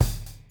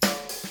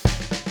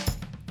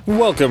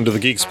Welcome to the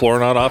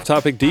Geeksploronaut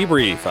Off-Topic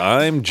Debrief.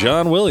 I'm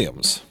John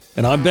Williams.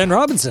 And I'm Ben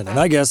Robinson, and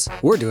I guess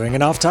we're doing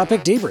an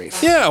off-topic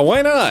debrief. Yeah,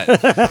 why not?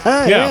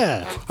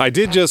 Yeah. I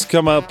did just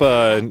come up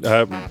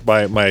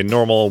by my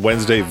normal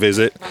Wednesday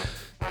visit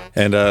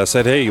and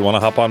said, hey, you want to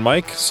hop on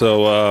mic?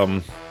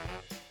 So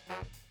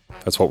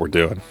that's what we're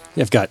doing.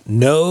 You've got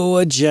no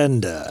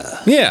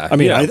agenda. Yeah. I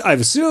mean, yeah. I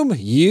assume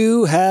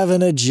you have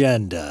an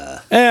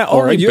agenda.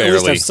 Or you at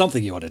least barely. have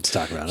something you wanted to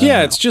talk about.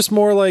 Yeah, it's just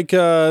more like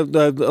a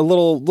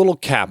little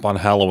cap on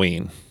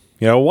Halloween.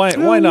 You know, why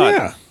not?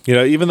 Yeah. You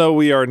know, even though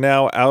we are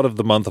now out of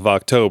the month of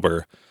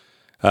October,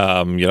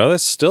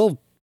 that's still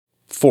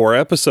 4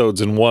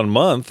 episodes in 1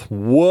 month.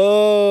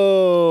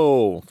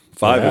 Whoa.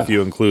 5 if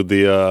you include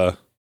the,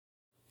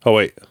 oh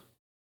wait.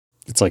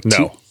 It's like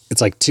no.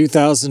 It's like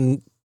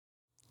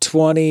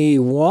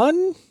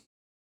 2021?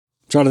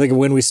 Trying to think of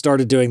when we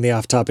started doing the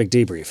off-topic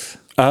debrief.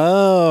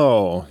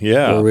 Oh,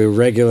 yeah. Where we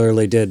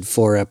regularly did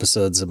 4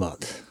 episodes a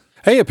month.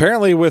 Hey,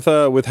 apparently with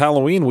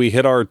Halloween, we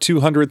hit our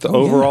 200th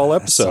overall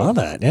episode. I saw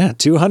that, yeah.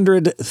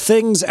 200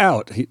 things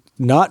out.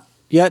 Not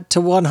yet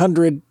to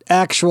 100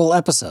 actual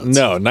episodes.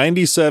 No,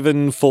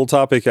 97 full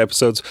topic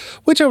episodes,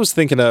 which I was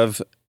thinking of,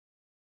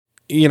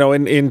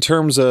 in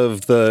terms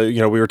of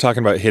we were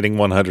talking about hitting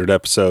 100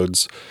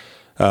 episodes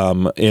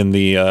in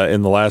the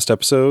last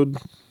episode.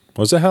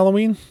 Was it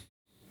Halloween?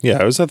 Yeah,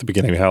 it was at the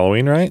beginning of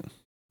Halloween, right?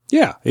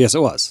 Yeah, yes,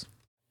 it was.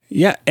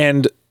 Yeah,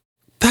 and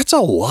that's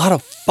a lot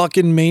of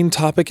fucking main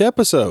topic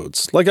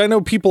episodes. Like, I know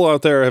people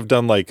out there have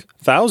done like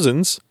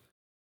thousands.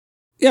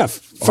 Yeah,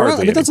 that's a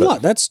but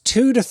lot. That's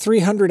 200 to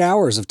 300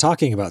 hours of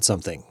talking about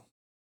something.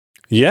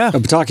 Yeah.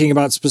 Of talking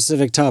about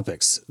specific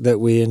topics that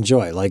we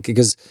enjoy. Like,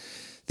 because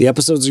the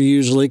episodes are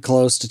usually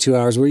close to 2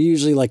 hours. We're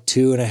usually like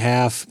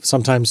 2.5,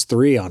 sometimes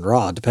 3 on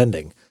Raw,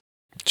 depending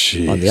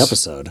on the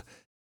episode.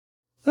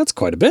 That's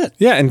quite a bit.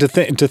 Yeah, and to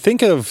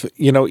think of,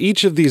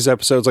 each of these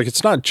episodes, like,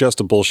 it's not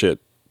just a bullshit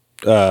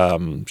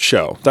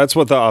show. That's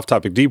what the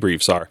off-topic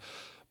debriefs are.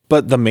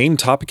 But the main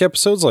topic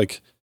episodes,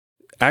 like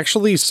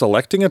actually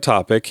selecting a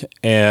topic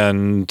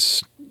and,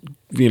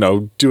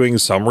 doing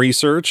some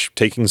research,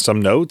 taking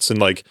some notes, and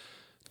like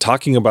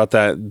talking about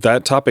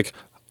that topic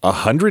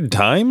 100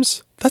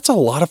 times, that's a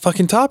lot of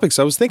fucking topics.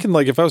 I was thinking,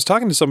 like, if I was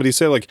talking to somebody,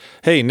 say like,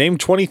 hey, name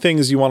 20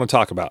 things you want to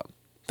talk about.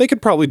 They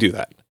could probably do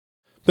that.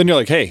 Then you're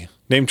like, hey,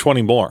 name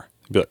 20 more.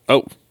 You'd be like,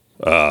 oh,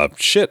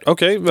 shit.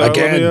 Okay.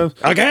 Again.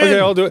 Okay,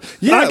 I'll do it.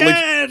 Yeah. Again.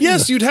 Like,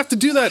 yes, you'd have to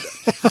do that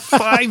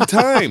 5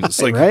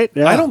 times. Like, right?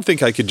 Yeah. I don't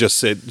think I could just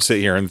sit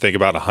here and think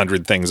about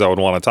 100 things I would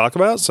want to talk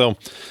about. So,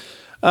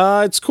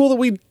 it's cool that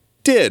we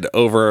did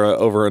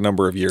over a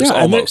number of years,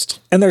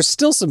 almost. And there's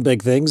still some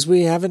big things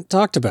we haven't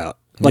talked about.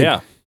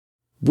 Like,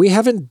 we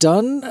haven't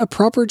done a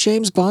proper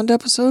James Bond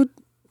episode,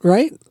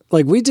 right?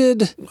 Like we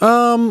did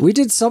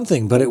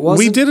something, but it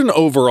wasn't. We did an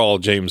overall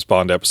James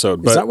Bond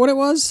episode. But, is that what it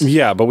was?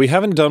 Yeah, but we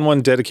haven't done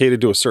one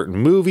dedicated to a certain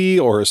movie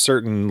or a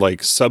certain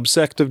like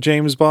subsect of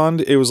James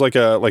Bond. It was like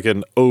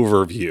an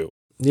overview.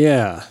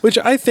 Yeah, which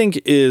I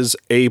think is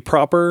a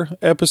proper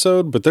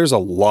episode, but there's a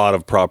lot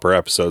of proper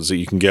episodes that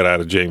you can get out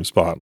of James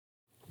Bond.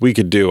 We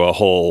could do a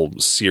whole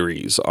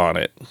series on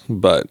it,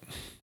 but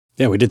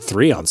yeah, we did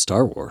 3 on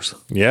Star Wars.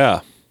 Yeah.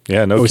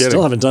 Yeah, no kidding. We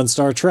still haven't done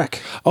Star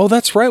Trek. Oh,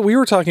 that's right. We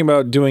were talking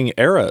about doing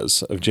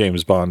eras of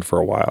James Bond for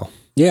a while.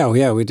 Yeah,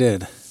 we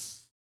did.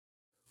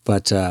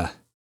 But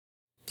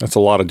that's a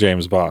lot of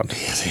James Bond.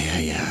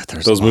 Yeah.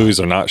 Those movies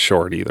are not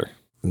short either.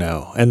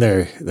 No, and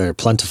they're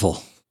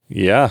plentiful.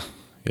 Yeah,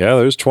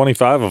 there's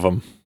 25 of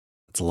them.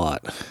 That's a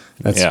lot.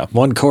 That's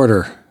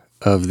 1/4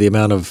 of the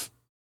amount of.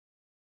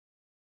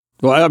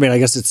 Well, I mean, I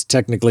guess it's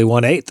technically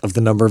 1/8 of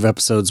the number of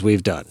episodes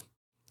we've done.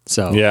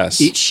 So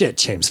yes. Eat shit,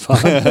 James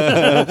Bond.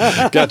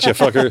 Gotcha,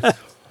 fucker.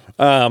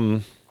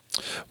 Well,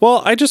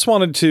 I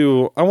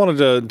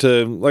wanted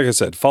to, like I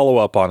said, follow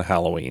up on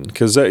Halloween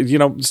because,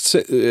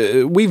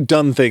 we've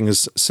done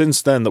things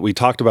since then that we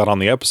talked about on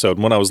the episode.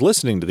 And when I was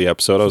listening to the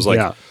episode, I was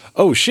like,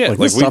 oh shit,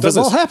 this stuff has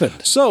all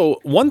happened. So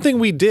one thing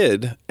we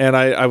did, and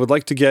I would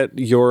like to get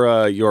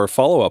your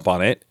follow up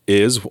on it,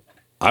 is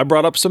I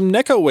brought up some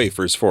Necco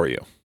wafers for you.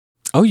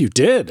 Oh, you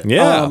did?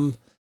 Yeah.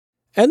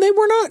 And they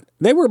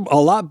were a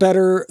lot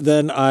better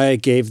than I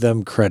gave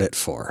them credit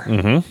for.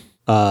 Mm-hmm.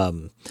 I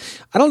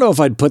don't know if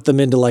I'd put them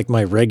into like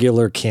my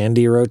regular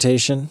candy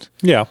rotation.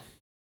 Yeah.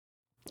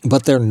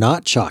 But they're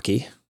not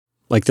chalky.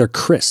 Like they're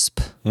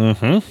crisp.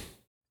 Mm-hmm.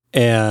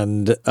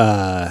 And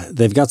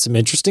they've got some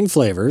interesting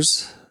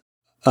flavors.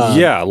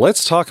 Yeah,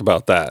 let's talk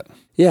about that.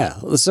 Yeah.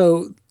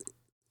 So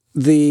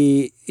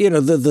they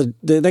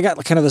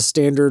got kind of the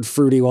standard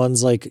fruity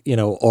ones like,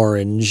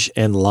 orange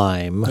and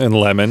lime. And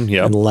lemon,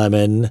 yeah. And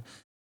lemon.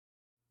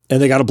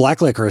 And they got a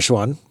black licorice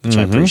one, which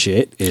I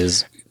appreciate,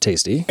 is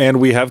tasty.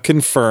 And we have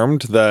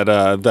confirmed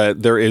that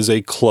there is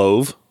a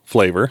clove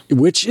flavor.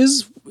 Which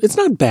it's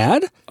not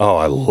bad. Oh,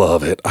 I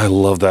love it. I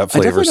love that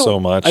flavor so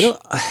much.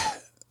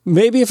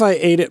 Maybe if I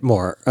ate it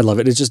more, I love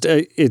it. It's just,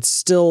 it's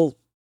still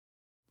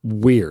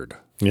weird.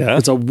 Yeah.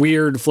 It's a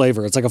weird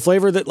flavor. It's like a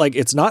flavor that like,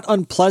 it's not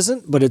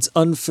unpleasant, but it's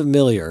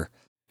unfamiliar.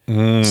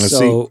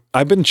 See,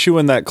 I've been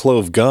chewing that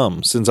clove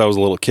gum since I was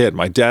a little kid.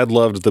 My dad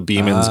loved the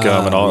Beeman's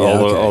gum and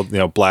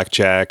all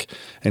blackjack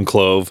and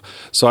clove.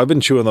 So I've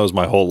been chewing those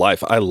my whole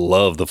life. I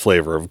love the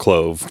flavor of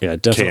clove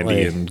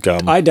candy and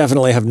gum. I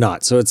definitely have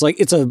not. So it's like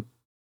it's a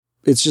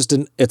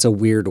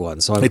weird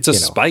one. So it's a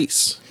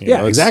spice.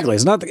 Exactly.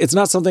 It's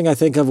not something I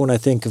think of when I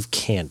think of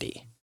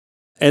candy.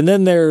 And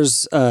then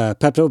there's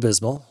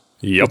Pepto-Bismol,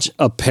 which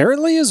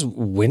apparently is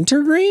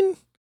wintergreen.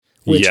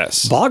 Which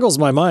boggles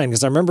my mind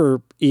because I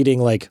remember eating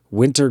like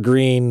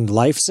wintergreen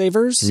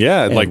lifesavers.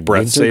 Yeah, and like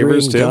breath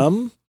savers too.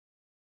 Gum,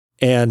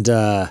 and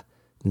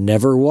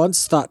never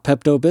once thought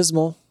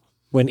Pepto-Bismol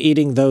when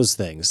eating those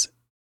things.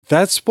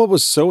 That's what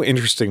was so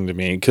interesting to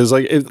me because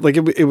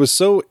it was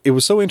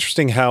so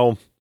interesting how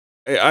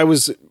I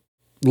was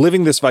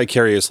living this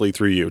vicariously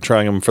through you,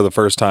 trying them for the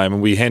first time,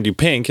 and we hand you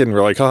pink, and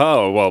we're like,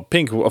 oh well,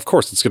 pink. Of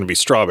course, it's going to be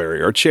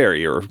strawberry or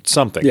cherry or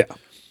something. Yeah.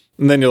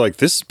 And then you're like,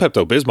 this is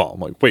Pepto-Bismol.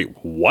 I'm like, wait,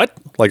 what?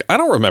 Like, I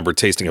don't remember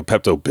tasting a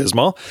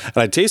Pepto-Bismol. And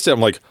I tasted it.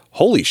 I'm like,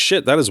 holy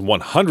shit, that is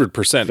 100%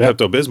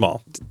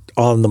 Pepto-Bismol.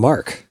 On the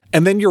mark.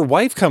 And then your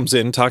wife comes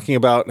in talking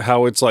about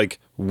how it's like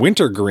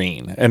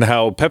wintergreen and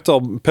how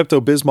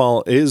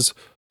Pepto-Bismol is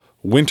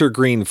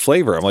wintergreen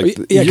flavor. I'm like,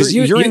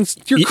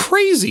 you're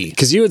crazy.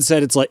 Because you had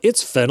said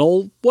it's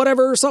fennel,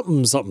 whatever,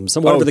 something,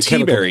 whatever the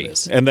chemical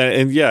is. And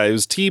it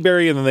was tea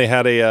berry, and then they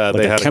had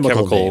a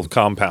chemical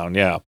compound.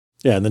 Yeah.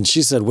 Yeah, and then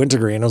she said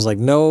wintergreen. I was like,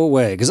 no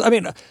way. Because, I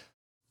mean,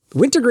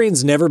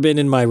 wintergreen's never been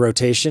in my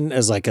rotation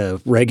as like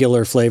a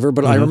regular flavor,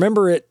 but I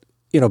remember it,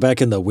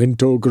 back in the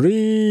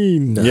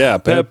wintergreen. Yeah,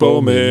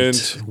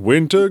 peppermint,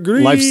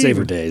 wintergreen.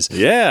 Lifesaver days.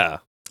 Yeah.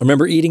 I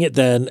remember eating it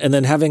then, and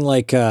then having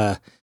like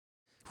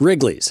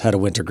Wrigley's had a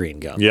wintergreen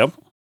gum. Yep.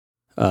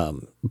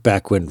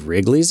 Back when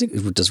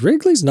does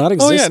Wrigley's not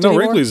exist anymore? Oh, yeah, no,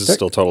 Wrigley's is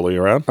still totally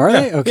around. Are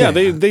they? Okay. Yeah,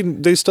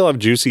 they still have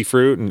Juicy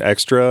Fruit and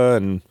Extra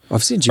and...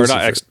 I've seen Juicy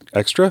Fruit.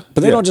 Extra?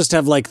 But they don't just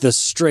have like the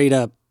straight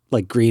up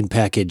like green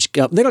package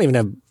gum. They don't even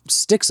have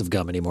sticks of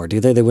gum anymore, do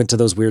they? They went to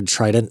those weird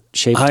trident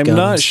shaped gums. I'm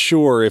not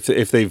sure if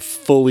they've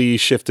fully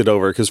shifted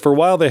over, because for a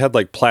while they had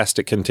like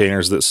plastic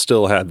containers that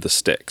still had the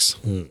sticks.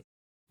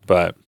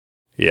 But...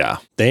 yeah.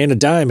 They ain't a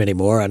dime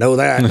anymore. I know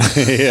that.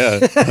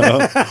 Yeah.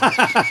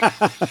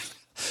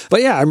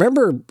 But yeah, I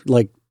remember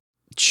like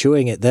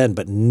chewing it then,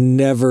 but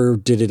never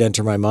did it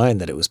enter my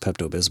mind that it was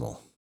Pepto-Bismol.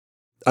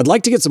 I'd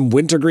like to get some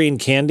wintergreen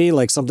candy,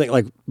 like something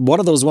like one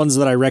of those ones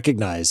that I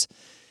recognize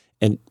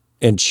and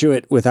chew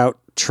it without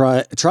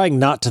trying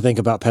not to think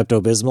about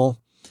Pepto-Bismol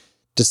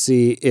to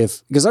see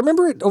because I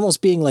remember it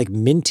almost being like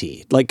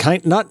minty, like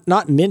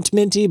not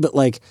minty, but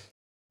like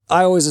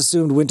I always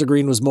assumed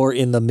wintergreen was more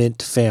in the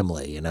mint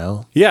family,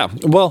 Yeah.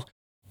 Well,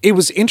 it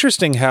was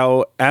interesting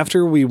how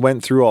after we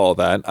went through all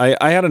that,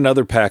 I had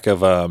another pack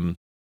of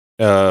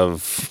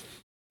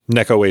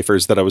Necco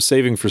wafers that I was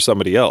saving for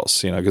somebody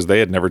else, because they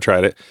had never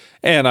tried it.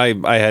 And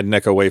I had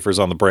Necco wafers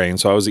on the brain,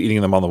 so I was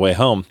eating them on the way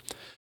home.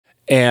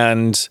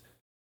 And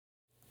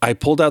I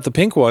pulled out the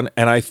pink one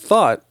and I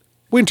thought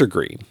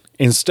wintergreen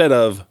instead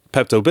of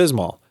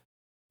Pepto-Bismol.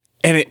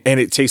 And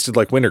it tasted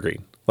like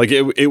wintergreen. Like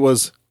it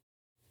was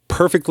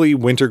perfectly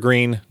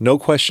wintergreen, no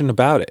question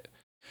about it.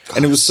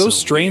 And it was so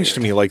strange weird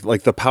to me,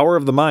 like the power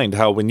of the mind,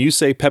 how when you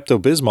say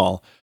Pepto-Bismol,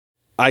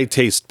 I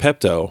taste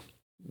Pepto,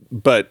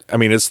 but I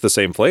mean, it's the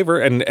same flavor.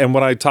 And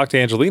when I talked to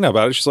Angelina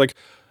about it, she's like,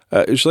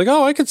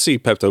 oh, I could see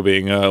Pepto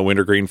being a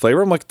wintergreen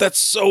flavor. I'm like, that's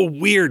so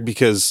weird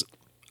because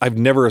I've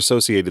never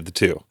associated the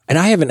two. And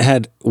I haven't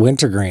had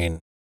wintergreen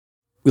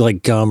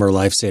like gum or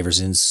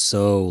lifesavers in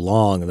so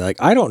long. Like,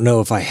 I don't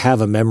know if I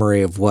have a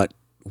memory of what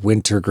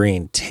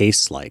wintergreen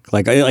tastes like.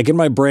 Like in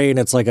my brain,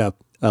 it's like a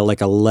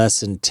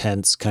less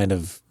intense kind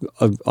of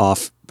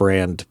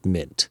off-brand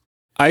mint.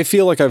 I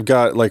feel like I've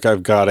got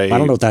a. I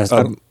don't know if that's.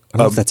 I don't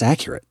know if that's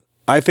accurate.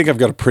 I think I've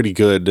got a pretty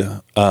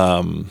good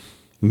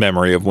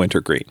memory of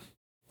wintergreen.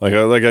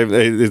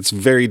 It's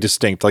very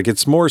distinct. Like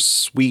it's more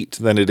sweet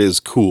than it is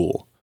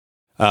cool.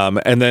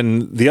 And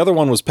then the other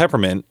one was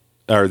peppermint,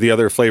 or the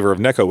other flavor of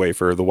Necco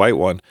wafer, the white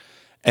one.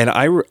 And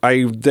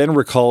I then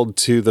recalled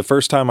to the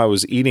first time I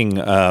was eating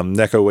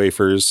Necco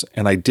wafers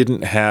and I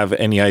didn't have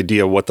any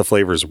idea what the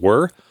flavors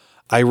were.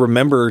 I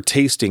remember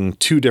tasting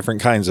two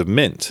different kinds of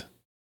mint,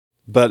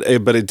 but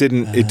it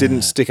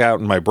didn't stick out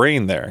in my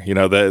brain there.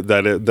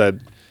 That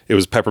it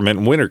was peppermint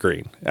and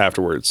wintergreen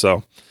afterwards.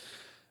 So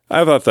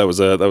I thought that was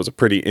a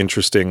pretty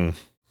interesting.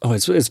 Oh,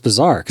 it's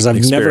bizarre because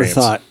I've never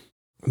thought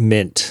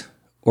mint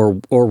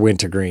or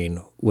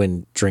wintergreen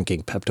when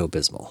drinking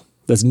Pepto-Bismol.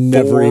 That's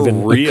never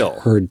even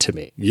occurred to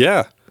me.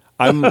 Yeah.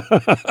 I'm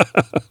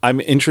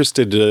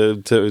interested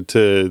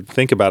to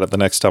think about it the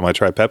next time I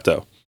try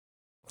Pepto.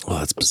 Oh,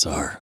 that's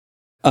bizarre.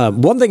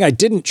 One thing I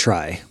didn't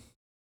try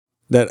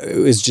that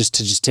is just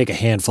to take a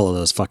handful of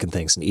those fucking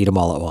things and eat them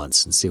all at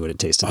once and see what it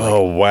tasted like.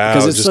 Oh, wow.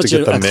 Because it's just such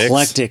an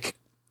eclectic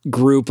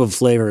group of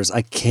flavors.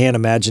 I can't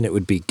imagine it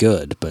would be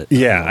good, but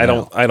yeah,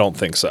 I don't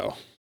think so.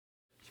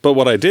 But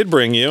what I did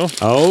bring you.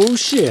 Oh,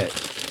 shit.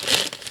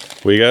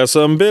 We got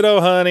some Bitto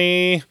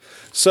honey.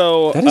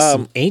 So that is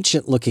some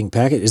ancient looking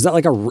package. Is that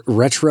like a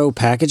retro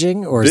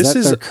packaging, or is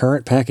that their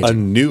current packaging? A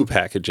new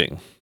packaging.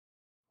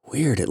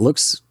 Weird. It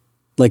looks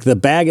like the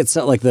bag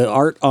itself, like the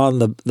art on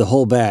the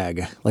whole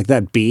bag, like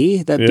that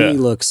bee. That bee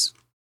looks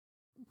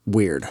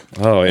weird.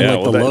 Oh yeah,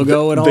 and like the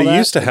logo and all that. They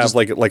used to have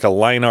like a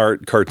line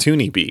art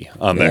cartoony bee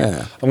on there.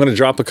 Yeah. I'm going to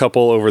drop a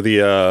couple over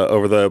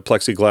the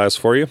plexiglass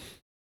for you.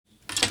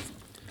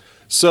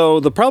 So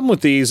the problem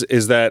with these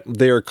is that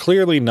they are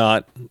clearly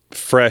not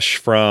fresh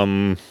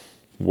from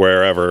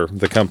wherever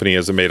the company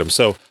has made them.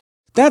 So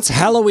that's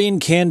Halloween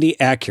candy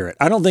accurate.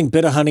 I don't think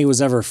Bit of Honey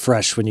was ever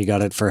fresh when you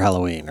got it for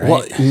Halloween, right?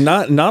 Well,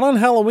 not on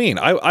Halloween.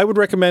 I would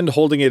recommend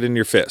holding it in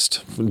your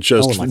fist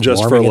just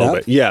for a little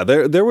bit. Yeah,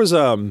 there was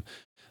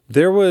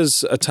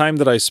a time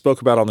that I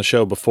spoke about on the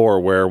show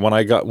before where when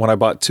I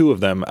bought two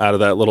of them out of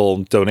that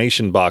little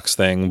donation box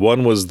thing,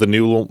 one was the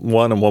new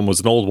one and one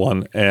was an old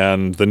one,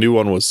 and the new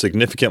one was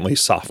significantly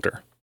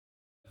softer.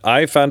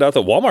 I found out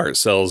that Walmart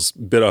sells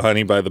Bit of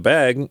Honey by the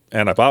bag,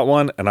 and I bought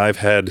one, and I've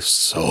had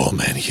so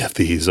many of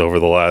these over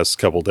the last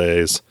couple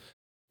days.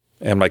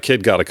 And my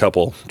kid got a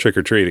couple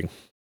trick-or-treating.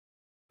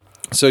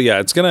 So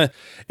yeah,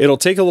 it'll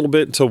take a little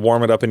bit to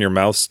warm it up in your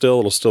mouth still.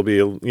 It'll still be,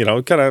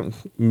 kind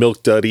of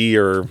milk duddy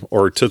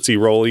or Tootsie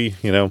Rolly,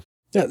 Yeah,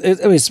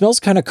 it smells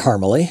kind of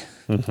caramely.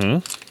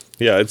 Mm-hmm.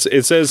 Yeah,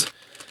 it says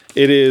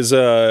it is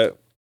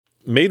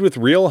made with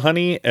real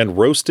honey and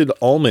roasted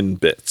almond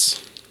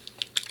bits.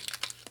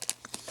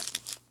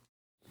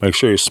 Make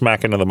sure you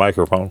smack into the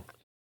microphone.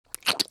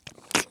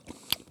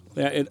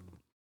 Yeah,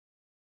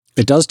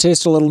 it does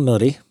taste a little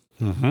nutty.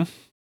 Mm-hmm.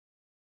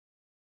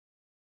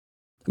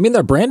 I mean,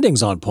 their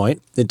branding's on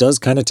point. It does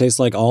kind of taste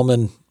like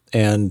almond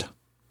and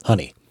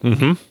honey.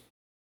 Mm-hmm.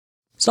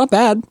 It's not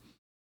bad.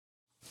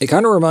 It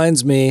kind of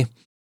reminds me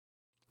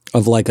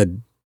of like a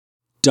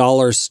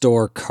dollar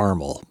store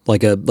caramel,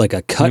 like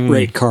a cut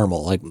rate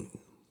caramel. Like,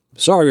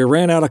 sorry, we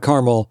ran out of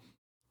caramel.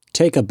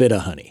 Take a bit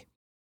of honey.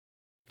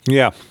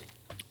 Yeah.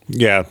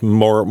 Yeah,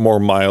 more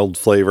mild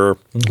flavor,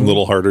 a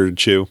little harder to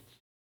chew.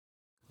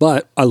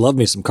 But I love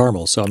me some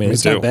caramel, so I mean,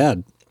 it's not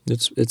bad.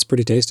 It's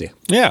pretty tasty.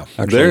 Yeah,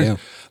 actually,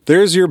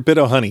 there's your Bit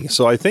of Honey.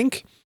 So I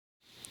think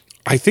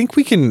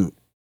we can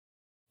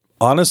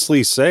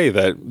honestly say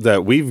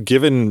that we've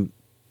given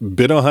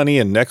Bit of Honey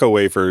and Necco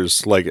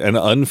wafers like an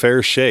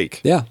unfair shake.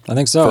 Yeah, I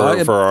think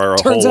so. For our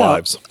whole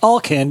lives. All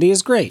candy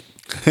is great.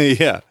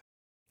 Yeah.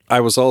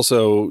 I was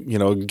also,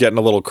 getting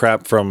a little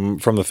crap from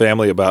the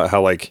family about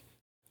how like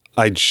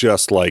I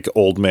just like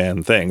old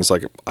man things.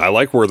 Like I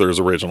like Werther's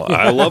Original.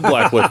 I love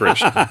black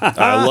licorice.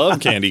 I love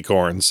candy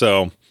corn.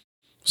 So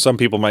some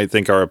people might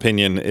think our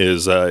opinion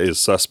is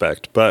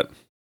suspect, but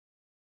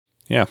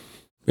yeah.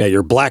 Yeah,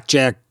 your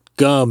blackjack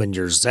gum and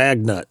your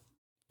Zagnut.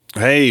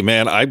 Hey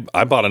man,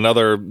 I bought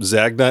another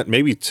Zagnut,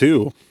 maybe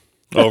two,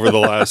 over the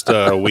last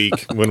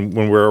week when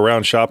we were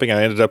around shopping.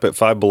 I ended up at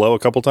Five Below a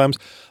couple times.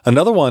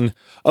 Another one.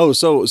 Oh,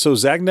 so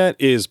Zagnut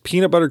is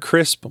peanut butter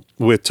crisp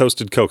with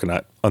toasted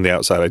coconut on the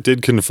outside. I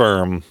did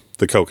confirm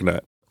the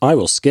coconut. I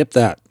will skip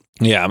that.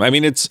 Yeah, I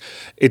mean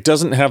it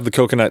doesn't have the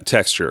coconut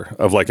texture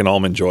of like an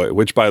Almond Joy,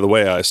 which by the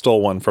way I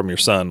stole one from your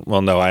son.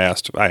 Well, no, I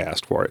asked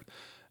for it.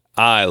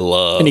 I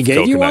love and he gave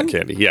coconut you one?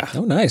 candy. Yeah.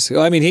 Oh, nice.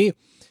 I mean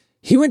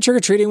he went trick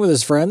or treating with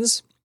his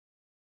friends.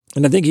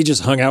 And I think he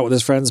just hung out with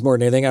his friends more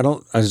than anything. I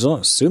don't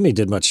assume he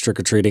did much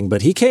trick-or-treating,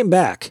 but he came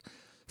back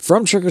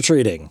from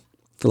trick-or-treating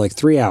for like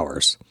 3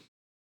 hours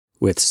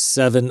with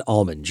 7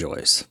 Almond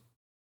Joys.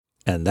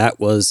 And that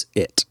was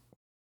it.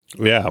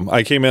 Yeah.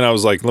 I came in, I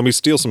was like, let me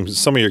steal some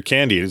of your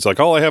candy. He's like,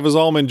 all I have is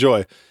Almond Joy.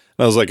 And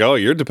I was like, oh,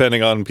 you're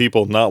depending on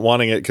people not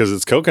wanting it because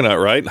it's coconut,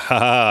 right? Ha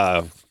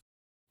ha.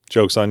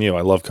 Joke's on you.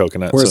 I love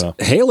coconut. Whereas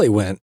Haley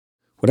went,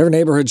 whatever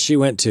neighborhood she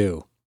went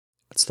to,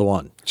 that's the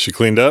one. She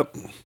cleaned up?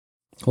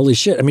 Holy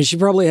shit. I mean, she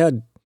probably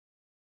had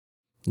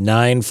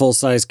 9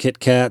 full-size Kit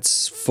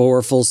Kats,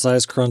 4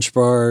 full-size Crunch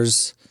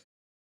Bars.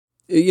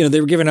 They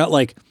were giving out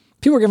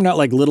people were giving out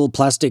like little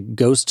plastic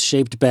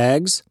ghost-shaped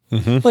bags.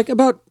 Mm-hmm. Like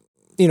about,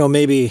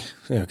 maybe,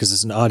 because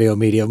it's an audio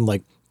medium,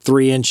 like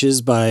 3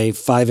 inches by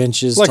 5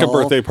 inches like tall.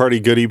 A birthday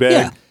party goodie bag?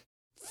 Yeah.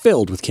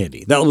 Filled with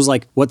candy. That was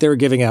like what they were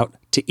giving out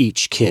to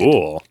each kid.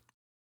 Cool.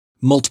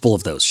 Multiple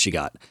of those she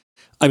got.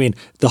 I mean,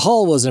 the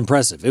haul was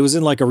impressive. It was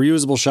in like a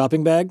reusable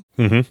shopping bag.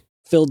 Mm-hmm.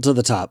 Filled to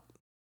the top,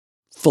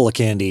 full of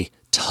candy,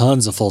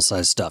 tons of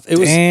full-size stuff.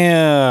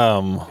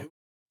 Damn.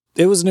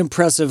 It was an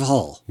impressive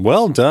haul.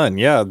 Well done.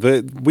 Yeah,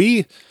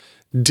 we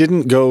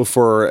didn't go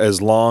for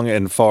as long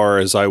and far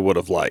as I would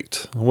have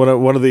liked. One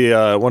of the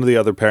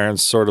other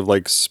parents sort of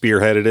like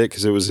spearheaded it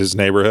because it was his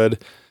neighborhood,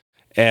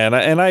 and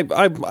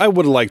I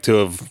would have liked to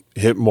have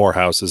hit more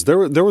houses. There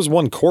was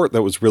one court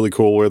that was really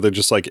cool where they're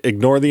just like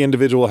ignore the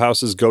individual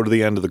houses, go to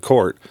the end of the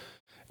court.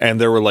 And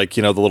there were like,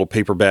 the little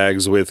paper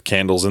bags with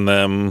candles in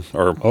them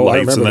or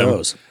lights in them.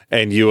 Those.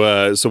 And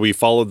so we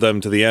followed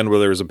them to the end where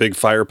there was a big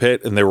fire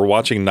pit and they were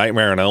watching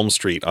Nightmare on Elm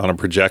Street on a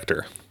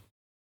projector.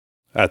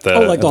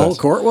 The whole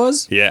court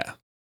was? Yeah.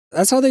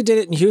 That's how they did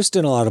it in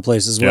Houston, a lot of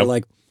places where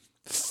like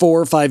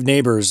 4 or 5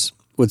 neighbors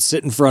would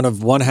sit in front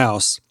of one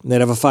house and they'd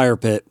have a fire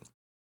pit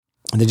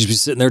And they'd just be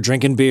sitting there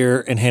drinking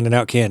beer and handing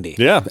out candy.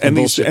 Yeah. And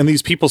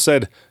these people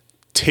said,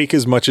 take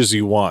as much as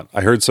you want.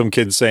 I heard some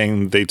kids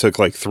saying they took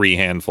like 3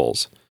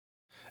 handfuls.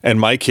 And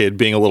my kid,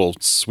 being a little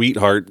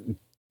sweetheart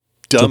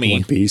dummy.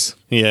 Took one piece.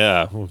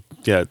 Yeah.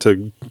 Yeah.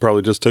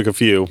 Probably just took a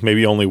few,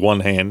 maybe only one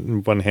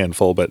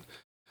handful, but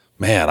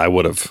man, I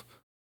would have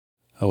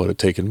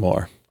taken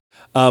more.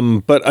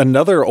 But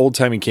another old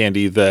timey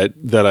candy that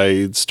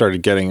I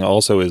started getting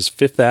also is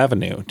Fifth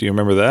Avenue. Do you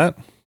remember that?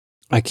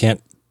 I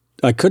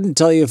couldn't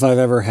tell you if I've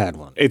ever had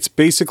one. It's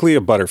basically a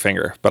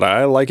Butterfinger, but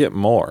I like it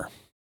more.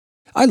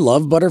 I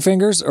love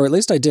Butterfingers, or at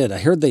least I did. I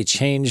heard they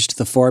changed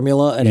the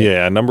formula. And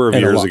a number of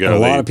years ago. A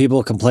lot of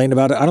people complained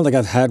about it. I don't think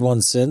I've had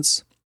one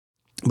since,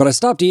 but I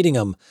stopped eating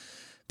them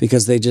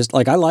because they just,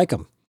 like, I like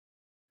them,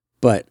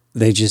 but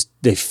they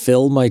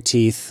fill my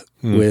teeth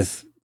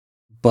with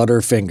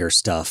Butterfinger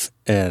stuff,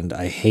 and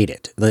I hate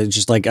it. They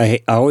just like, I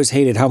always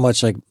hated how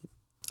much, like,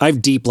 I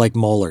have deep, like,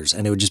 molars,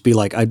 and it would just be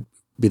like,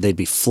 they'd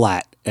be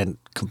flat and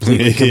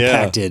completely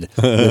compacted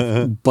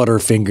with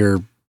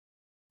Butterfinger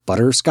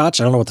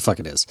butterscotch. I don't know what the fuck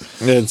it is.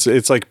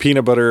 It's like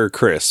peanut butter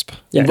crisp.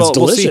 Yeah, it's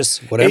delicious.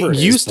 Whatever it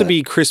used to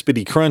be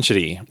crispity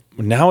crunchity.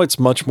 Now it's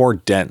much more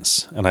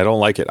dense, and I don't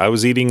like it. I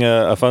was eating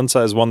a fun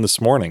size one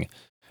this morning,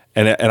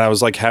 and I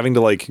was like having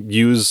to like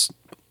use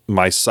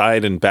my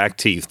side and back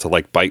teeth to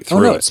like bite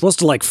through it. It's supposed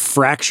to like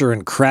fracture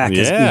and crack.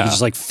 Yeah. You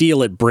just like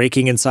feel it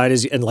breaking inside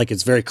and like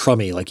it's very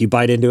crummy. Like you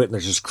bite into it and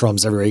there's just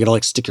crumbs everywhere. You gotta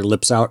like stick your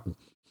lips out and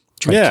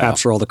try to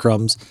capture all the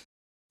crumbs.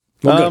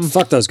 Well, good.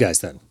 Fuck those guys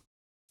then.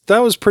 That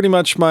was pretty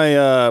much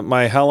my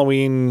my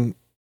Halloween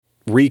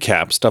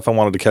recap stuff I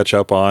wanted to catch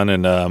up on,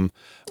 and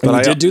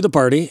we did do the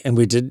party, and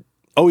we did.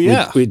 Oh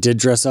yeah, we did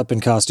dress up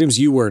in costumes.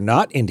 You were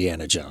not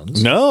Indiana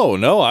Jones.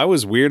 No, I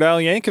was Weird Al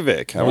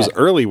Yankovic. I was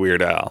early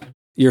Weird Al.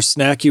 Your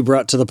snack you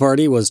brought to the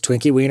party was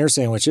Twinkie Wiener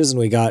sandwiches, and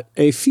we got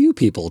a few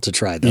people to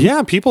try them.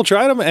 Yeah, people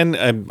tried them,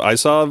 and I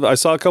saw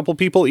a couple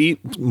people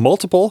eat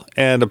multiple,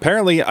 and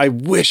apparently, I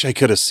wish I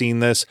could have seen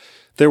this.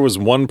 There was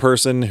one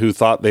person who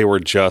thought they were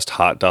just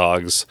hot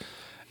dogs.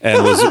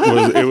 And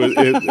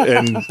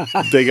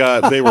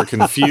they were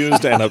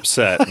confused and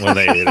upset when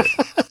they ate it.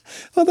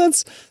 Well,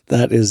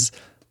 that is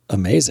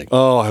amazing.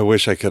 Oh, I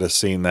wish I could have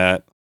seen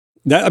that.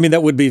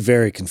 That would be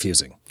very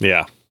confusing.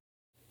 Yeah.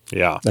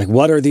 Like,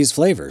 what are these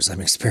flavors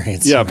I'm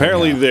experiencing? Yeah,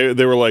 apparently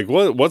they were like,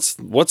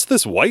 what's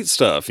this white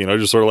stuff?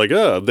 Just sort of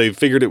like, they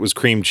figured it was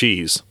cream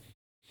cheese,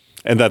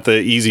 and that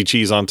the easy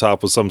cheese on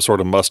top was some sort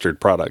of mustard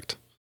product.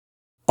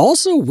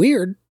 Also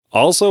weird,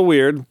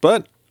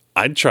 but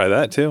I'd try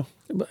that too.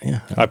 But, yeah.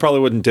 I probably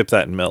wouldn't dip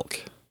that in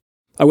milk.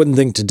 I wouldn't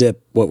think to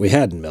dip what we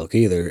had in milk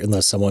either,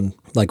 unless someone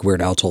like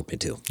Weird Al told me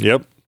to.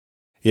 Yep.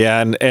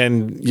 Yeah,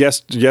 and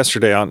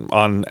yesterday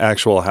on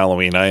actual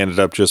Halloween, I ended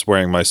up just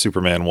wearing my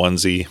Superman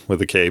onesie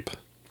with a cape,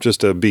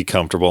 just to be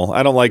comfortable.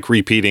 I don't like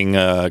repeating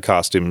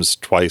costumes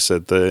twice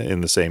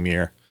in the same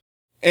year.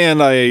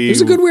 And it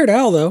was a good Weird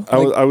Al though.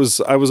 I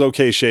was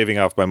okay shaving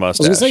off my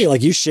mustache. I was gonna say,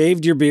 like, you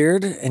shaved your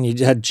beard and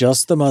you had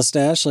just the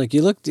mustache. Like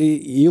you looked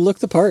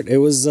the part. It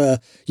was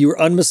you were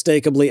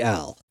unmistakably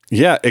Al.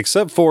 Yeah,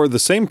 except for the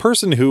same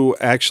person who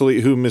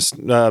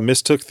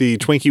mistook the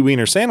Twinkie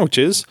Wiener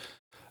sandwiches.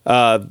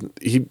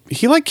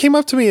 He like came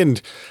up to me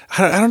and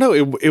I don't know.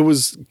 It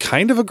was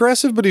kind of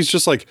aggressive, but he's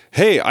just like,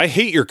 "Hey, I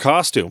hate your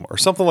costume," or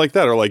something like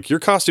that, or like, "Your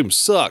costume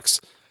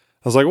sucks."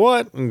 I was like,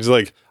 "What?" And he's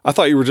like, "I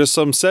thought you were just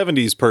some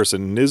 70s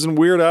person. Isn't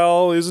Weird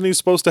Al, isn't he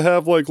supposed to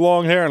have like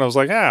long hair?" And I was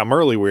like, I'm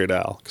early Weird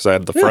Al because I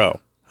had the fro.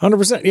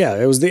 100%. Yeah,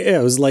 it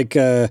was like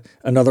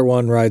another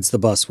one rides the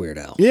bus Weird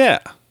Al. Yeah.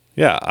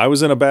 I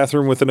was in a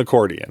bathroom with an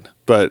accordion,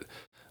 but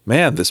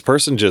man, this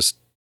person just,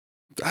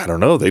 I don't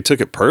know. They took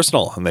it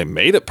personal and they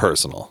made it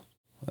personal.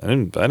 I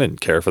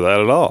didn't care for that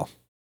at all.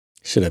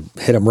 Should have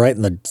hit him right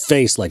in the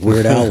face like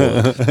Weird Al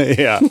would.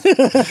 Yeah.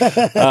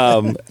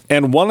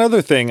 And one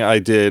other thing I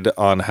did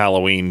on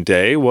Halloween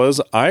Day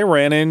was I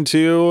ran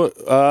into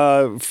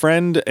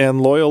friend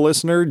and loyal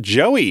listener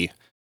Joey.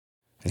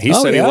 And he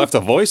said he left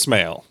a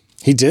voicemail.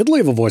 He did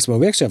leave a voicemail.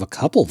 We actually have a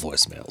couple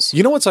voicemails.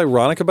 You know what's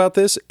ironic about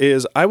this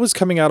is I was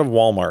coming out of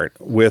Walmart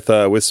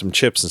with some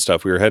chips and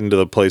stuff. We were heading to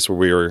the place where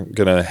we were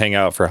going to hang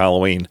out for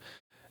Halloween.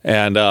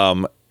 And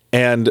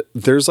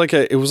there's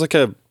it was like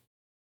a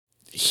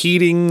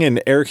heating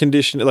and air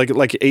conditioning, like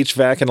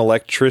HVAC and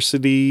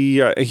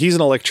electricity. He's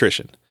an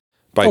electrician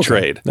by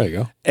trade. There you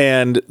go.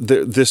 And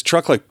this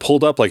truck like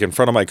pulled up like in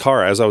front of my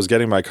car as I was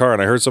getting my car,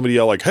 and I heard somebody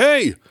yell like,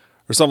 "Hey!"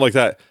 or something like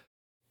that.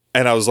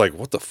 And I was like,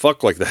 "What the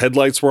fuck?" Like the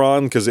headlights were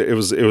on because it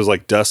was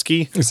like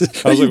dusky. I was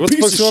like, "What the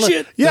fuck's going on?"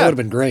 Yeah, that would have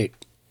been great.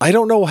 I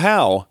don't know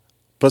how,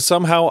 but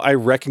somehow I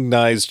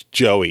recognized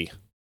Joey.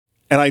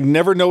 And I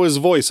never know his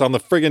voice on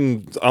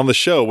the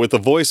show with the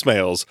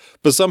voicemails.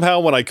 But somehow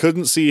when I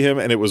couldn't see him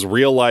and it was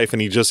real life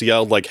and he just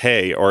yelled like,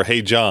 "Hey," or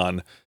 "Hey,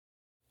 John,"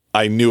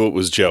 I knew it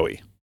was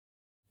Joey.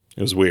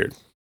 It was weird.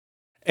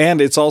 And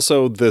it's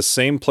also the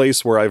same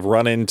place where I've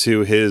run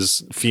into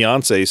his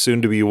fiance,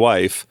 soon to be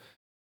wife,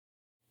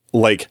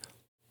 like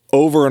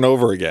over and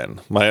over again.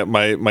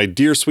 My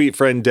dear sweet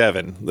friend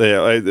Devin.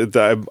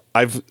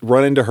 I've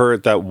run into her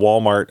at that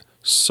Walmart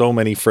so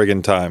many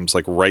friggin' times,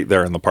 like right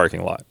there in the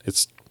parking lot.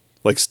 It's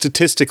like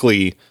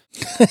statistically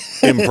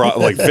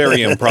like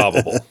very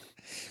improbable.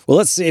 Well,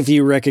 let's see if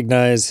you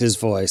recognize his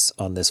voice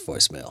on this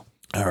voicemail.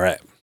 All right.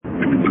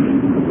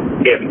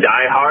 If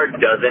Die Hard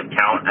doesn't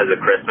count as a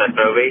Christmas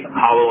movie,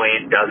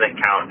 Halloween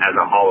doesn't count as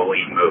a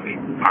Halloween movie.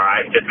 All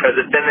right? Just because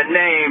it's in the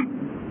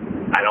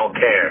name, I don't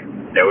care.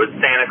 There was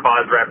Santa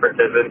Claus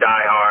references in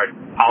Die Hard.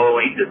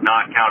 Halloween does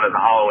not count as a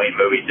Halloween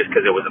movie just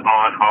because it was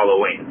on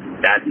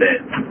Halloween. That's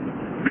it.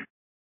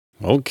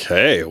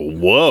 Okay.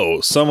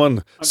 Whoa.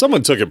 Someone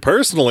took it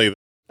personally.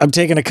 I'm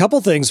taking a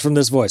couple things from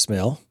this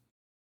voicemail.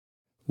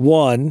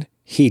 One,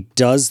 he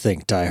does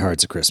think Die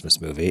Hard's a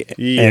Christmas movie,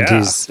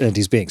 Yeah. and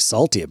he's being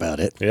salty about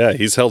it. Yeah,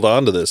 he's held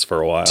on to this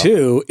for a while.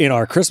 Two, in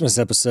our Christmas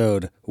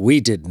episode, we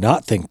did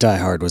not think Die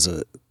Hard was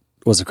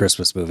a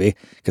Christmas movie,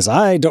 because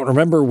I don't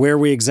remember where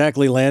we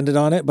exactly landed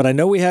on it, but I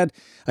know I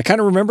kind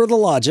of remember the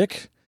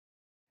logic,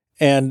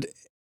 and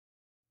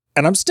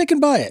I'm sticking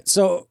by it.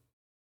 So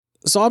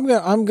I'm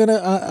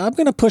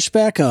gonna push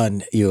back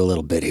on you a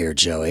little bit here,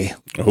 Joey.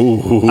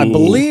 Ooh. I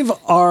believe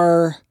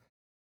our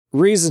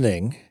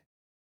reasoning,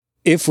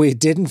 if we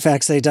did in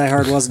fact say Die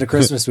Hard wasn't a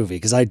Christmas movie,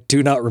 because I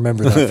do not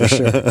remember that for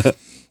sure.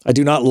 I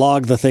do not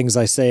log the things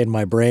I say in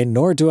my brain,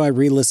 nor do I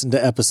re-listen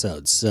to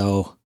episodes.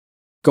 So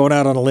going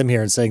out on a limb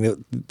here and saying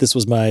that this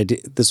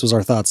was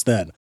our thoughts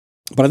then.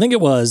 But I think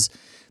it was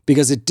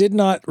because it did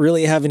not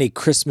really have any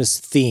Christmas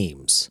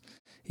themes.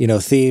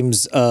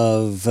 Themes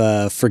of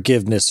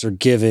forgiveness or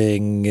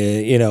giving,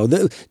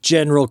 the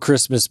general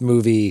Christmas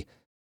movie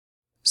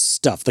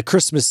stuff. The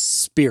Christmas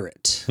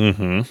spirit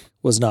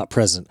was not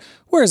present.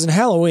 Whereas in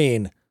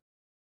Halloween,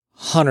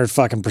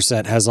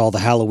 100% has all the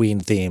Halloween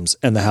themes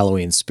and the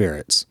Halloween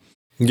spirits.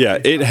 Yeah,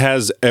 it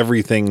has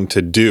everything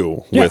to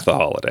do with the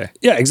holiday.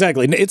 Yeah,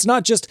 exactly. It's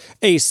not just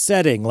a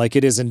setting like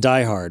it is in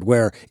Die Hard,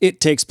 where it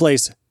takes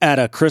place at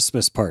a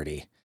Christmas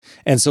party.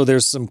 And so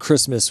there's some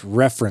Christmas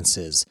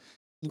references.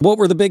 What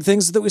were the big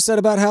things that we said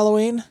about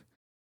Halloween?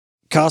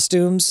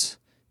 Costumes,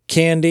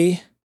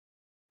 candy,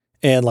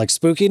 and like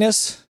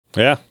spookiness.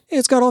 Yeah.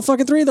 It's got all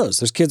fucking three of those.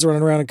 There's kids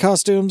running around in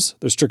costumes.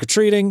 There's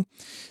trick-or-treating.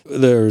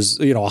 There's,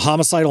 a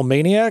homicidal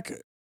maniac.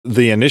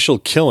 The initial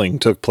killing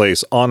took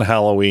place on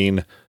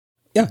Halloween.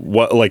 Yeah.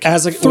 Through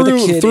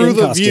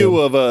the view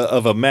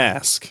of a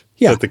mask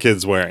that the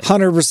kid's wearing.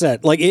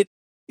 100%. Like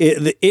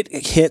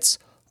it hits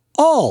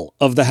all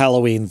of the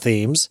Halloween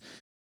themes.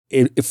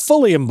 It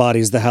fully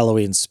embodies the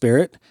Halloween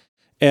spirit.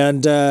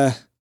 And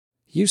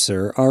you,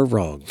 sir, are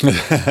wrong.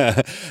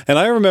 And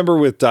I remember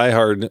with Die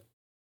Hard,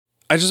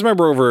 I just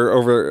remember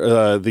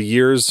over the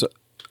years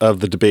of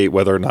the debate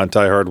whether or not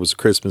Die Hard was a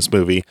Christmas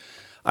movie,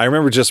 I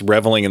remember just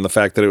reveling in the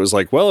fact that it was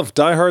like, well, if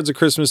Die Hard's a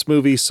Christmas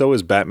movie, so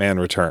is Batman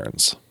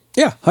Returns.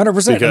 Yeah,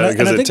 100%.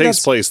 Because it takes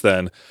place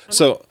then.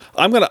 So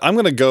I'm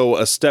gonna go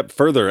a step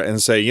further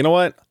and say, you know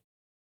what?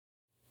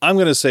 I'm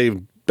gonna say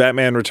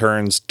Batman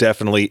Returns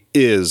definitely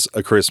is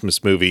a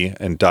Christmas movie,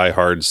 and Die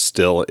Hard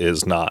still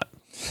is not.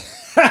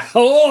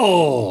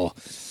 Oh.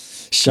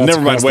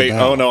 Never mind. Wait.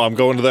 Oh no, I'm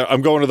going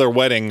to their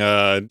wedding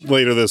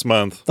later this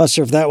month. Not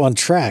sure if that one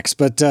tracks,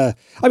 but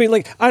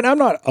I'm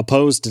not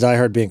opposed to Die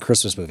Hard being a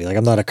Christmas movie. Like,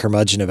 I'm not a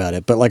curmudgeon about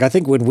it, but like I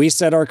think when we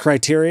set our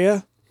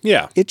criteria,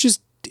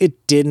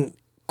 it didn't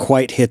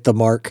quite hit the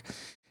mark.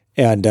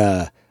 And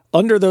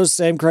under those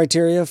same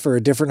criteria for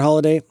a different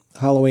holiday,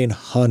 Halloween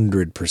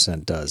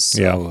 100% does.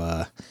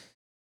 So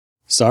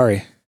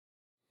sorry.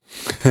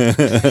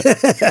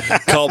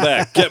 Call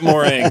back. Get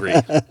more angry.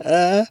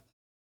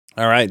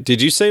 All right.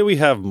 Did you say we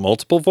have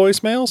multiple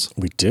voicemails?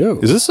 We do.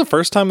 Is this the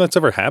first time that's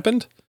ever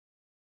happened?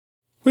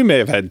 We may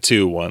have had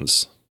two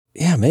once.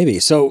 Yeah, maybe.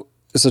 So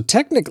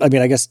technically,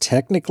 I guess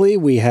technically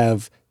we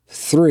have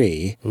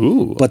three.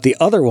 Ooh. But the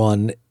other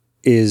one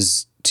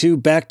is two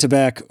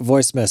back-to-back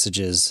voice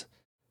messages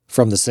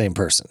from the same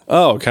person.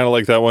 Oh, kind of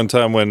like that one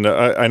time when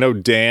I know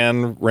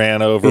Dan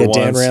ran over once.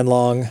 Dan ran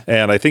long.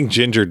 And I think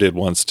Ginger did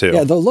once too.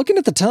 Yeah, though looking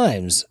at the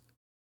times,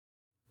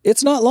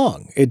 it's not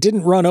long. It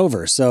didn't run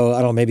over. So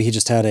I don't know, maybe he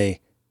just had a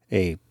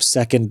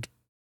second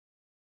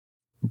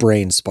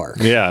brain spark.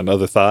 Yeah,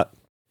 another thought.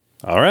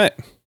 All right.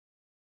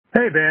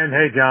 Hey, Ben.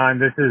 Hey, John.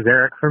 This is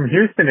Eric from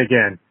Houston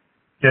again.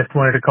 Just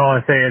wanted to call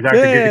and say it's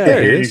actually good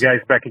to hear you guys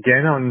back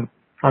again on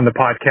the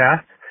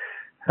podcast.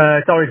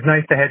 It's always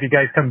nice to have you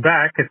guys come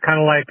back. It's kind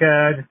of like,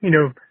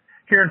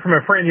 hearing from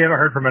a friend you haven't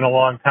heard from in a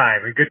long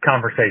time. A good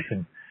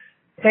conversation.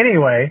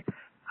 Anyway,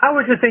 I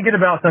was just thinking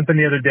about something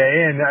the other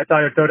day, and I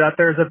thought I'd throw it out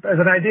there as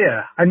an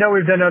idea. I know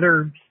we've done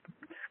other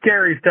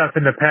scary stuff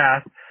in the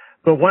past,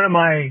 but one of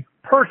my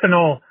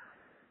personal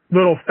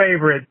little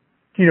favorite,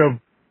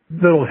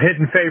 little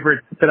hidden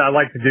favorites that I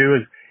like to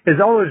do is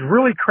all those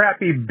really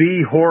crappy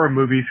B horror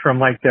movies from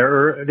like the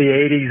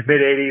 80s,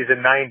 mid 80s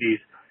and 90s,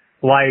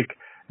 like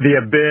The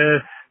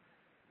Abyss,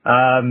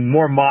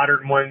 more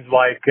modern ones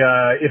like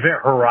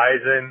Event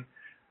Horizon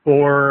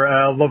or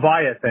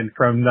Leviathan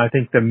from I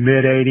think the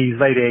mid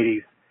 80s, late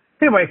 80s.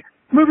 Anyway,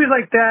 movies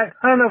like that.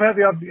 I don't know if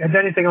you have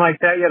done anything like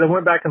that yet. I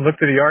went back and looked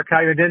through the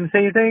archive and didn't see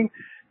anything.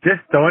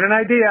 Just throwing an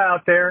idea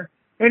out there.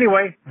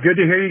 Anyway, good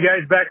to hear you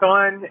guys back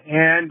on,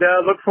 and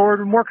look forward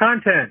to more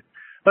content.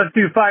 Let's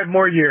do 5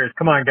 more years.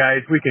 Come on,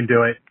 guys. We can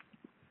do it.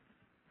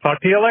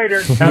 Talk to you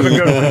later. Have a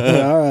good one.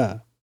 All right.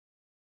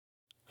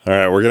 All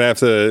right, we're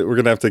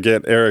gonna have to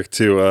get Eric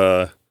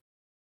to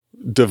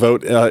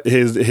devote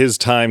his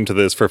time to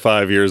this for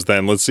 5 years.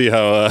 Then let's see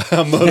how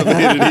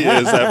motivated he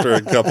is after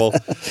a couple.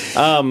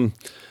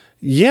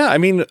 Yeah, I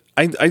mean,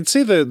 I'd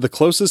say the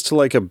closest to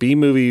like a B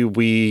movie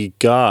we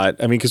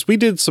got. I mean, because we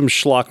did some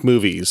schlock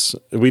movies.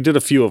 We did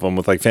a few of them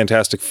with like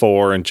Fantastic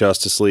Four and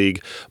Justice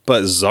League,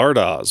 but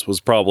Zardoz was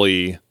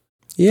probably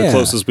the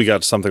closest we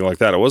got to something like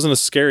that. It wasn't a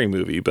scary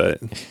movie, but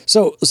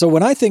so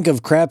when I think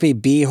of crappy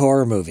B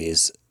horror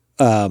movies,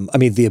 I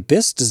mean, The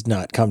Abyss does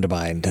not come to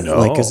mind. No.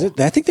 Like,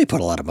 I think they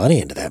put a lot of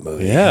money into that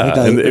movie. Yeah,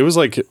 and it was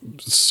like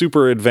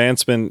super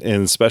advancement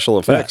in special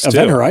effects.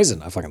 Event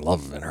Horizon. I fucking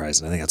love Event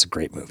Horizon. I think that's a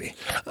great movie.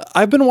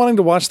 I've been wanting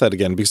to watch that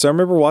again because I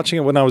remember watching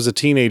it when I was a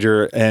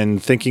teenager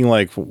and thinking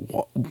like,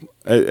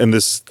 and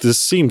this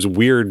seems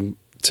weird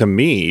to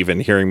me,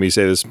 even hearing me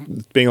say this,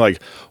 being like,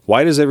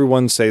 why does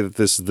everyone say that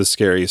this is the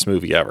scariest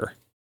movie ever?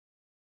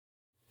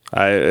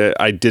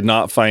 I did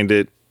not find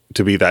it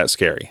to be that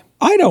scary.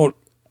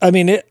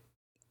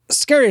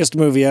 Scariest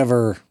movie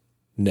ever?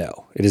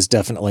 No, it is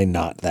definitely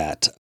not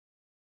that.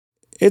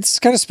 It's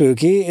kind of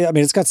spooky. I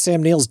mean, it's got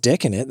Sam Neill's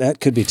dick in it. That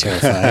could be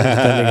terrifying,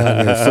 depending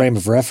on your frame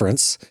of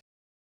reference.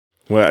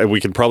 Well,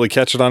 we could probably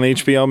catch it on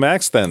HBO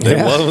Max then.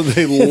 They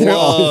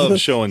love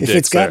showing dicks. If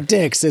it's got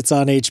dicks, it's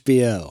on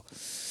HBO.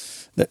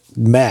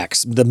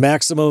 The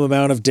maximum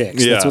amount of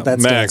dicks. Yeah, that's what that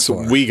Max,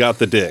 stands for. We got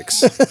the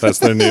dicks. That's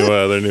their new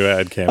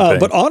ad campaign.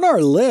 But on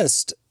our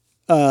list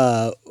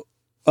of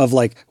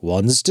like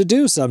ones to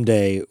do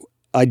someday,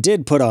 I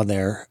did put on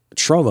there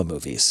trauma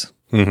movies,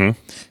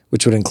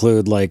 which would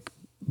include like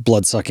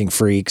Blood-Sucking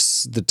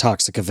Freaks, The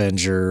Toxic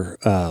Avenger,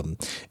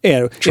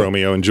 and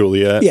Romeo and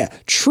Juliet. Yeah,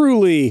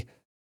 truly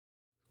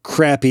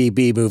crappy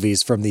B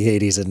movies from the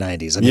 80s and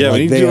 90s. I mean, we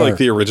need to do like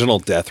the original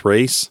Death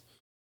Race.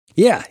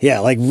 Yeah,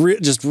 like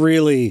just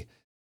really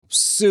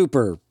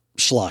super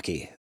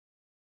schlocky.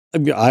 I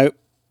mean, I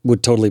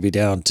would totally be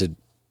down to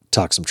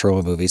talk some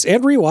trauma movies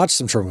and rewatch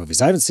some trauma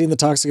movies. I haven't seen The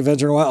Toxic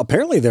Avenger in a while.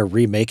 Apparently they're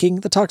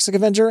remaking The Toxic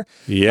Avenger.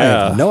 Yeah.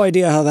 I have no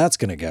idea how that's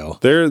going to go.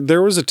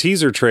 There was a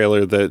teaser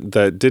trailer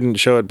that didn't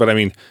show it, but I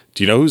mean,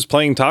 do you know who's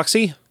playing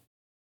Toxie?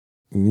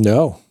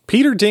 No.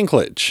 Peter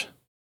Dinklage.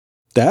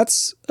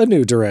 That's a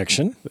new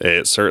direction.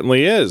 It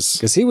certainly is.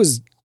 Because he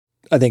was,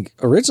 I think,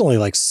 originally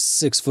like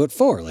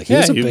 6'4". Like he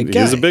was a big guy.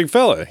 He was a big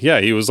fella.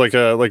 Yeah, he was like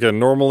a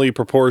normally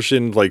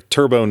proportioned like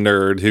turbo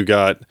nerd who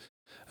got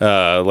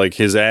like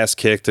his ass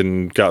kicked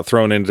and got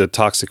thrown into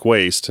toxic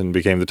waste and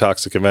became the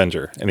Toxic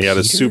Avenger. And he had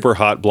a super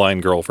hot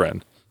blind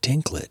girlfriend.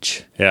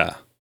 Dinklage. Yeah.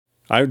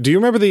 Do you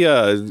remember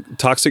the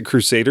Toxic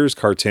Crusaders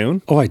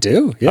cartoon? Oh, I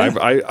do. Yeah.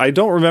 I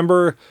don't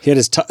remember. He had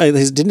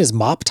didn't his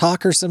mop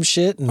talk or some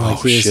shit? And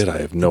like I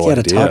have no idea. He had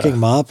a talking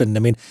mop. And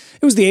I mean,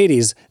 it was the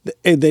 80s.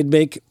 They'd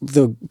make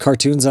the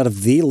cartoons out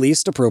of the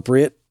least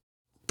appropriate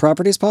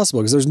properties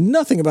possible because there's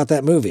nothing about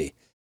that movie.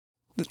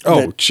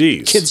 Oh,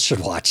 geez. Kids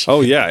should watch.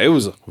 Oh, yeah. It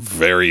was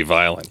very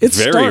violent.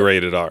 Very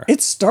rated R.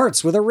 It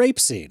starts with a rape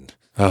scene.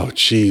 Oh,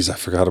 geez. I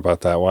forgot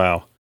about that.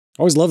 Wow.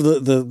 I always love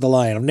the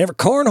line. I've never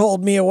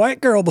cornholed me a white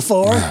girl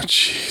before. Oh,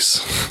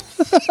 jeez.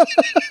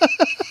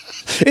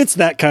 It's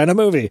that kind of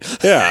movie.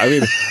 Yeah, I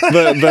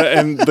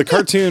mean, the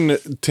cartoon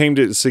tamed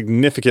it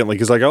significantly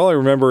because like all I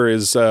remember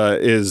is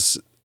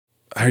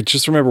I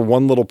just remember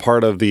one little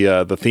part of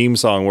the theme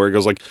song where it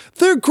goes like,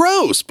 they're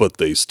gross, but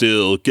they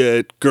still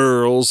get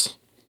girls.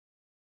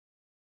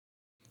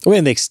 Oh,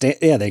 and they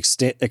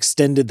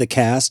extended the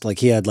cast. Like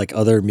he had like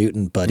other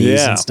mutant buddies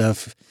and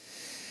stuff.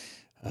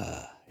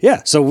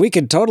 Yeah, so we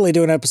could totally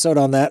do an episode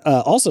on that.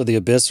 Also, The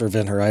Abyss or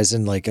Event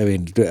Horizon. Like, I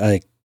mean,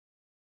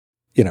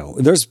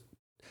 there's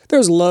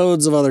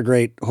loads of other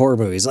great horror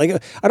movies. Like,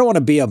 I don't want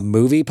to be a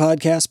movie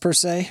podcast per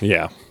se.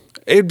 Yeah.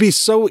 It'd be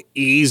so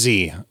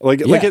easy.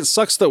 Like it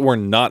sucks that we're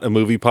not a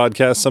movie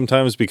podcast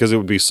sometimes because it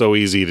would be so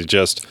easy to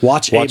just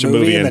watch a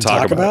movie and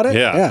talk about it.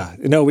 Yeah.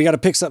 No, we got to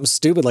pick something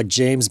stupid like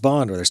James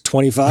Bond where there's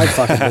 25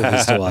 fucking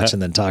movies to watch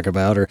and then talk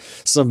about, or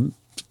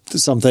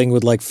something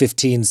with like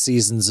 15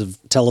 seasons of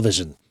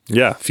television.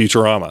 Yeah.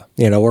 Futurama.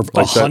 Or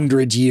like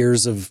 100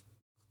 years of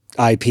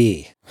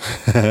IP.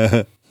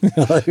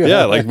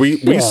 Yeah. Like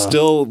we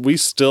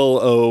still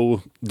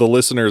owe the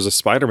listeners a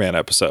Spider-Man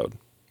episode.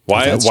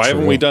 Why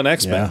haven't we done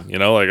X-Men?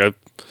 Yeah.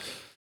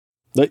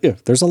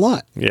 There's a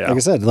lot. Yeah. Like I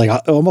said, like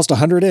almost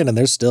 100 in, and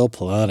there's still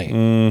plenty.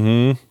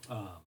 Mm-hmm.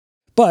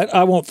 But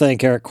I won't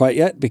thank Eric quite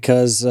yet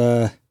because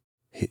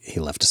he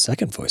left a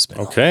second voicemail.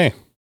 Okay.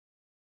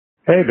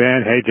 Hey,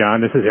 Ben. Hey,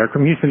 John. This is Eric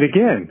from Houston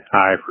again.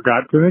 I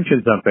forgot to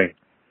mention something.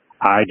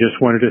 I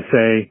just wanted to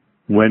say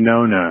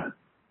Winona.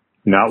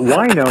 Not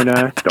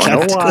Winona. Don't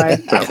know why,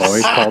 but I've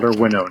always called her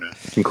Winona,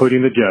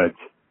 including the judge.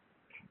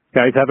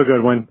 Guys, have a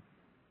good one.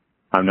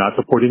 I'm not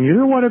supporting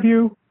either one of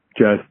you.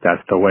 Just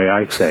that's the way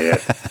I say it.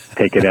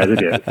 Take it as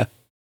it is.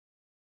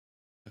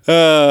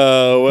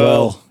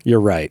 Well,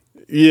 you're right.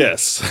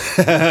 Yes.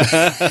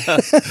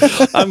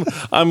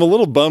 I'm a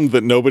little bummed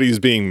that nobody's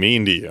being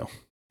mean to you.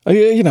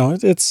 You know,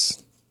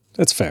 it's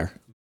fair.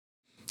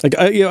 Like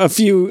a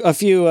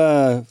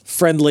few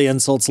friendly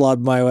insults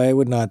lobbed my way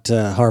would not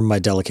harm my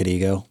delicate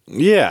ego.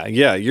 Yeah,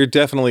 you're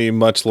definitely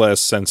much less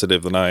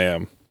sensitive than I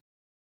am.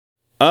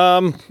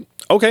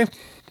 Okay.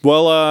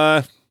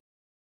 Well,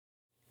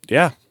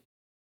 yeah.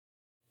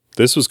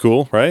 This was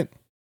cool, right?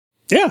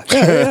 Yeah.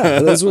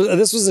 This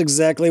was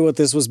exactly what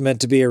this was meant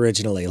to be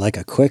originally, like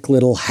a quick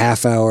little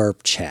half-hour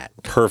chat.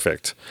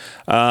 Perfect.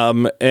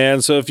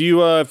 And so if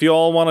you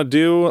all want to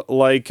do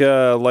like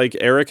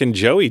Eric and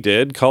Joey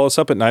did, call us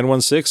up at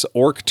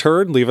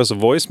 916-ORC-TURD, leave us a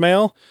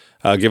voicemail,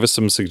 give us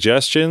some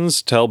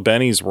suggestions, tell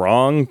Ben he's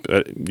wrong.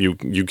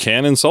 You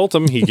can insult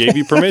him. He gave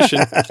you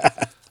permission.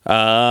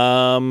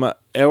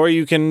 Or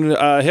you can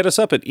hit us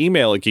up at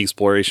email at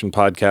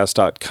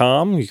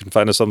geeksplorationpodcast.com. You can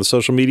find us on the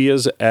social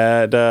medias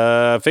at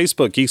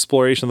Facebook,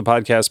 Geeksploration, the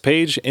podcast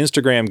page,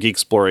 Instagram,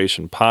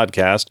 Geeksploration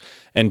Podcast,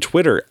 and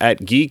Twitter at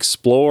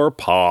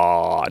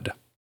GeekSplorePod.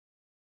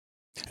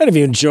 And if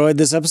you enjoyed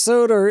this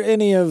episode or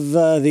any of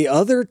the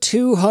other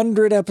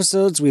 200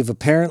 episodes we've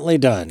apparently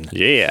done,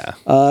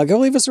 go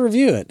leave us a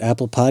review at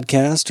Apple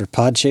Podcast or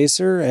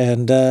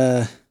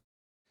Podchaser,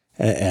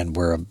 and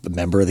we're a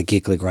member of the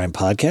Geekly Grind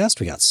podcast.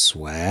 We got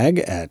swag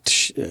at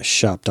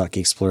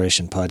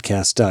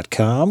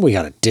shop.geeksplorationpodcast.com. We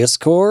got a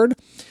Discord.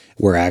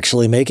 We're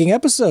actually making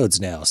episodes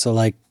now. So,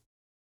 like,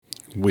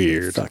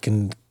 weird.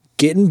 Fucking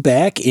getting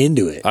back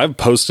into it. I've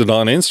posted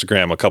on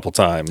Instagram a couple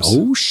times.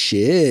 Oh,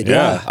 shit.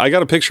 Yeah. I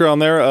got a picture on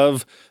there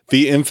of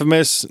the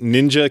infamous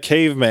Ninja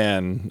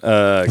Caveman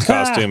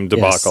costume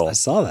debacle. Yes, I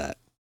saw that.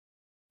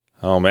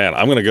 Oh, man,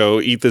 I'm going to go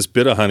eat this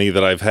bit of honey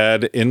that I've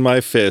had in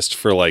my fist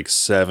for like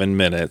 7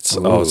 minutes.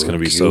 Ooh, it's going to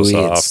be so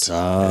soft.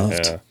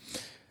 Yeah.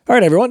 All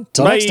right, everyone.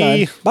 Till next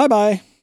time. Bye-bye.